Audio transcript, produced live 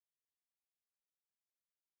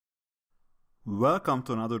Welcome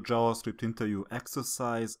to another JavaScript interview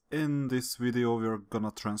exercise. In this video we're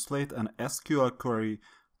gonna translate an SQL query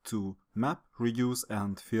to map, reduce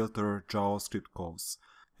and filter JavaScript calls.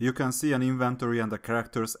 You can see an inventory and a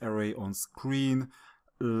characters array on screen.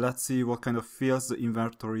 Let's see what kind of fields the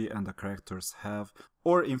inventory and the characters have.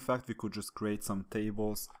 Or in fact we could just create some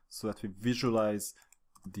tables so that we visualize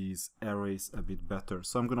these arrays a bit better.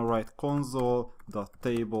 So I'm gonna write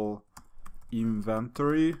console.table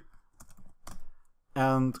inventory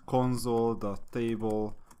and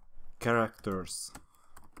console.table characters.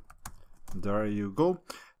 There you go.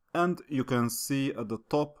 And you can see at the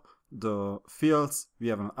top the fields. We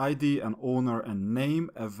have an ID, an owner, a name,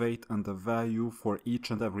 a weight and a value for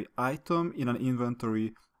each and every item in an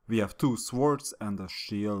inventory. We have two swords and a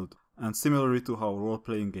shield. And similarly to how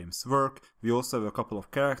role-playing games work, we also have a couple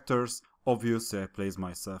of characters. Obviously I place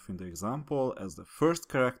myself in the example as the first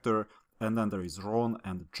character, and then there is Ron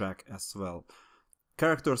and Jack as well.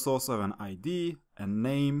 Characters also have an ID, a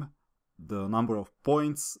name, the number of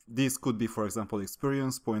points. These could be, for example,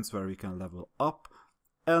 experience points where we can level up,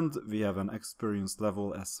 and we have an experience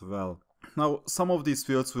level as well. Now, some of these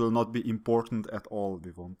fields will not be important at all.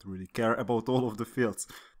 We won't really care about all of the fields.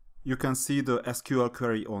 You can see the SQL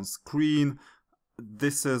query on screen.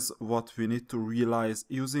 This is what we need to realize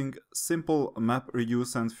using simple map,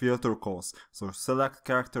 reduce and filter calls. So select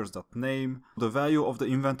characters.name. The value of the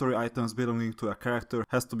inventory items belonging to a character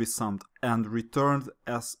has to be summed and returned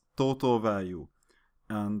as total value.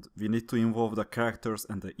 And we need to involve the characters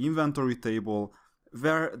and the inventory table,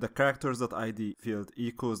 where the characters.id field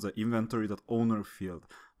equals the inventory.owner field.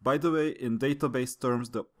 By the way, in database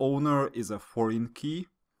terms, the owner is a foreign key.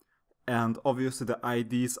 And obviously the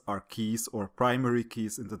IDs are keys or primary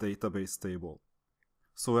keys in the database table.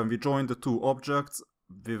 So when we join the two objects,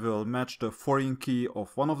 we will match the foreign key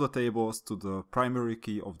of one of the tables to the primary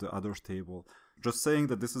key of the other table. Just saying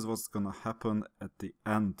that this is what's gonna happen at the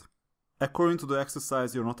end. According to the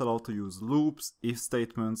exercise, you're not allowed to use loops, if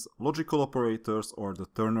statements, logical operators, or the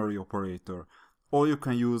ternary operator. All you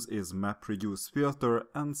can use is map, reduce, filter,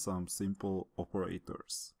 and some simple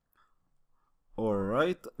operators.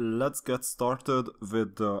 Alright, let's get started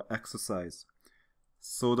with the exercise.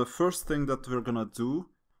 So the first thing that we're gonna do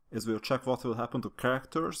is we'll check what will happen to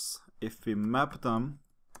characters if we map them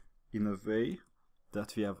in a way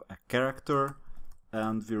that we have a character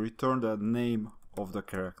and we return the name of the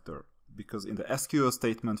character. Because in the SQL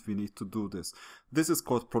statement we need to do this. This is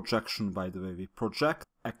called projection, by the way. We project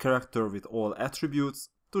a character with all attributes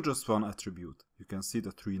to just one attribute. You can see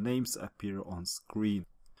the three names appear on screen.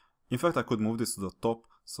 In fact, I could move this to the top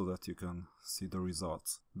so that you can see the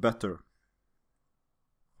results better.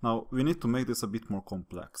 Now, we need to make this a bit more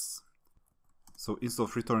complex. So instead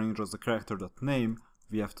of returning just the character.name,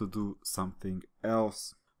 we have to do something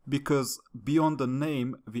else. Because beyond the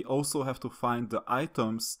name, we also have to find the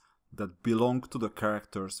items that belong to the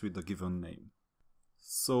characters with the given name.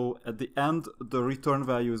 So at the end, the return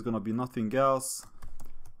value is going to be nothing else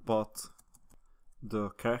but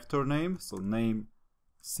the character name, so name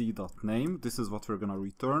c.name. This is what we're gonna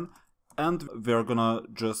return, and we're gonna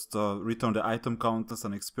just return the item count as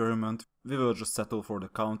an experiment. We will just settle for the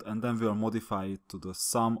count and then we'll modify it to the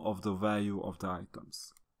sum of the value of the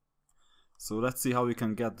items. So let's see how we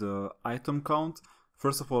can get the item count.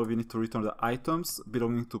 First of all, we need to return the items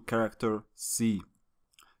belonging to character C.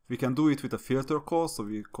 We can do it with a filter call, so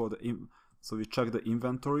we check the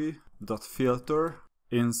inventory.filter.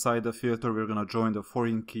 Inside the filter we're gonna join the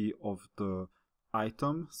foreign key of the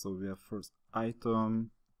item. So we have first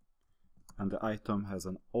item, and the item has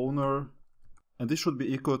an owner, and this should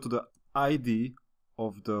be equal to the ID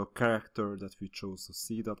of the character that we chose, so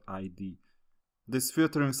c.id. This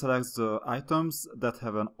filtering selects the items that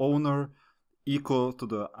have an owner equal to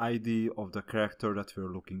the ID of the character that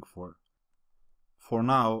we're looking for. For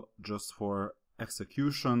now, just for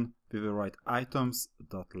execution, we will write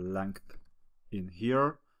items.length in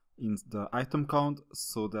here in the item count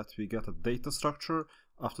so that we get a data structure.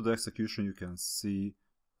 After the execution you can see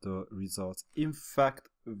the results. In fact,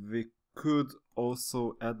 we could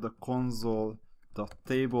also add the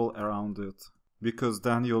console.table around it, because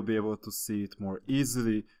then you'll be able to see it more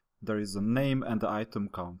easily. There is a name and the item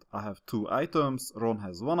count. I have two items, Ron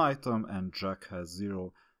has one item and Jack has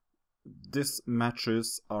 0. This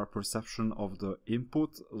matches our perception of the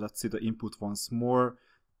input. Let's see the input once more.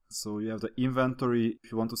 So you have the inventory.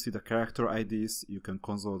 If you want to see the character IDs, you can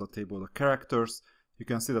console.table the characters. You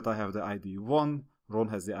can see that I have the ID 1, Ron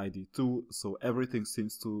has the ID 2, so everything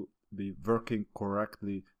seems to be working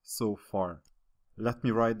correctly so far. Let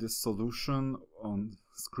me write this solution on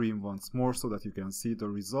screen once more so that you can see the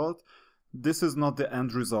result. This is not the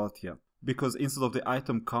end result yet. because instead of the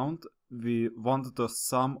item count, we want the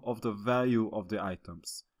sum of the value of the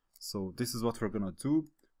items. So this is what we're gonna do.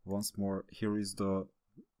 Once more, here is the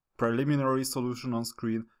preliminary solution on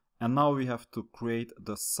screen, and now we have to create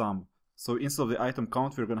the sum. So instead of the item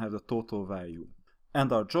count, we're gonna have the total value.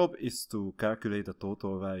 And our job is to calculate the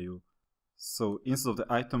total value. So instead of the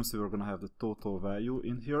items, we're gonna have the total value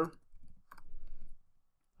in here.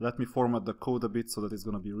 Let me format the code a bit so that it's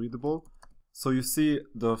gonna be readable. So you see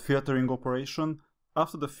the filtering operation.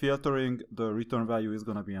 After the filtering, the return value is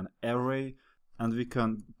gonna be an array, and we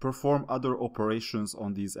can perform other operations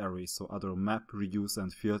on these arrays. So other map, reduce,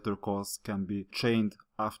 and filter calls can be chained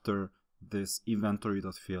after this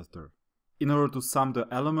inventory.filter. In order to sum the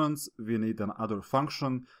elements, we need another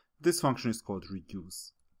function. This function is called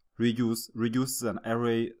reduce. Reduce reduces an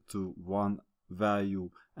array to one value,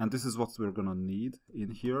 and this is what we're gonna need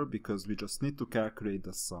in here because we just need to calculate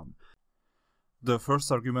the sum. The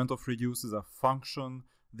first argument of reduce is a function.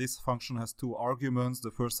 This function has two arguments. The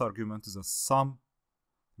first argument is a sum,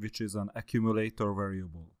 which is an accumulator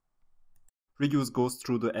variable. Reduce goes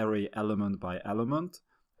through the array element by element,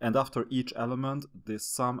 and after each element, this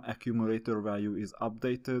sum accumulator value is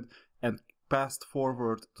updated and passed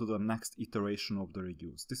forward to the next iteration of the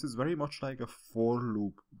reduce. This is very much like a for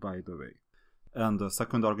loop, by the way. And the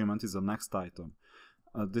second argument is the next item.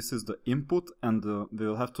 This is the input, and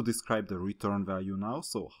we'll have to describe the return value now.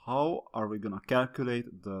 So how are we gonna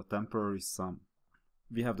calculate the temporary sum?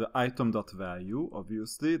 We have the item.value,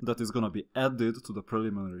 obviously, that is gonna be added to the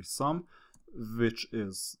preliminary sum, which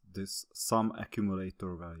is this sum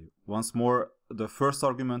accumulator value. Once more, the first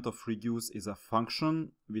argument of reduce is a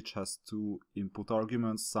function which has two input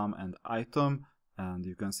arguments, sum and item, and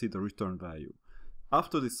you can see the return value.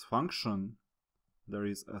 After this function, there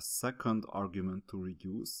is a second argument to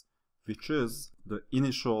reduce, which is the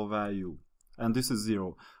initial value, and this is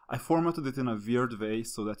 0. I formatted it in a weird way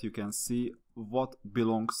so that you can see what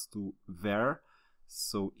belongs to where.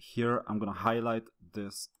 So here I'm going to highlight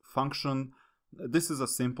this function. This is a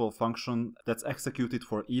simple function that's executed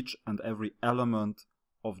for each and every element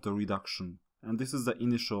of the reduction, and this is the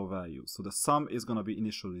initial value. So the sum is going to be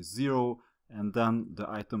initially 0, and then the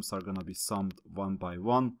items are going to be summed one by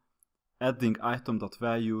one, adding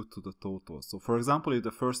item.value to the total. So for example, if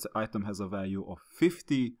the first item has a value of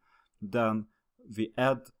 50, then we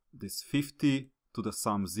add this 50 to the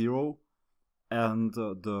sum 0, and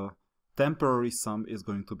the temporary sum is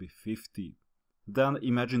going to be 50. Then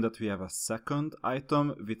imagine that we have a second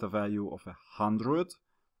item with a value of 100.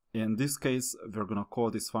 In this case, we're going to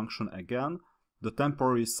call this function again. The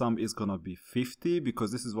temporary sum is going to be 50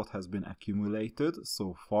 because this is what has been accumulated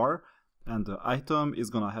so far. And the item is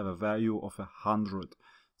going to have a value of 100.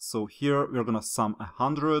 So here we're going to sum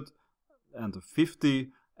 100 and 50,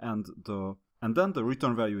 and then the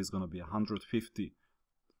return value is going to be 150.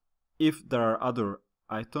 If there are other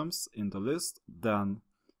items in the list, then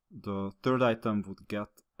the third item would get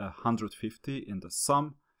 150 in the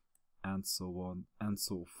sum, and so on and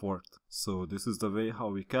so forth. So this is the way how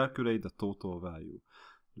we calculate the total value.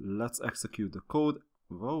 Let's execute the code.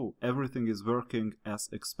 Whoa, everything is working as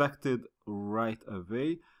expected right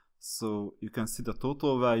away. So you can see the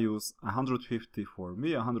total values: 150 for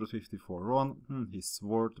me, 150 for Ron. His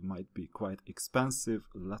sword might be quite expensive.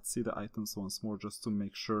 Let's see the items once more just to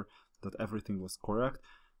make sure that everything was correct.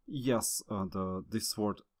 Yes, this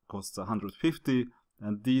sword costs 150,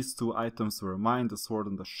 and these two items were mine, the sword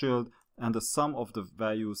and the shield, and the sum of the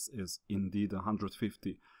values is indeed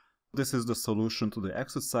 150. This is the solution to the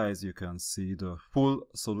exercise. You can see the full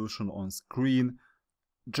solution on screen.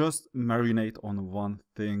 Just marinate on one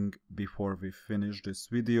thing before we finish this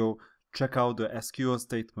video. Check out the SQL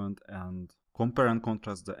statement and compare and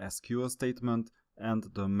contrast the SQL statement and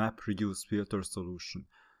the map reduce filter solution.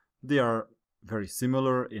 They are very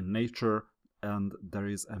similar in nature, and there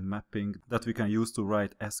is a mapping that we can use to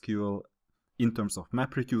write SQL in terms of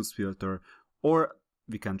map reduce filter, or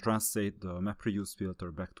we can translate the map reduce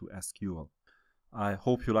filter back to SQL. I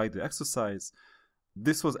hope you liked the exercise.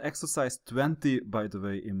 This was exercise 20, by the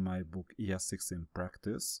way, in my book ES6 in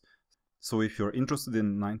Practice. So if you're interested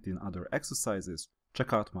in 19 other exercises,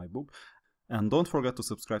 check out my book. And don't forget to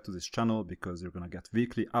subscribe to this channel because you're gonna get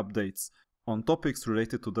weekly updates on topics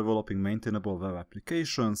related to developing maintainable web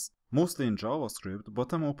applications, mostly in JavaScript,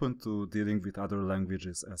 but I'm open to dealing with other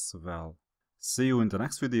languages as well. See you in the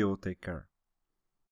next video, take care.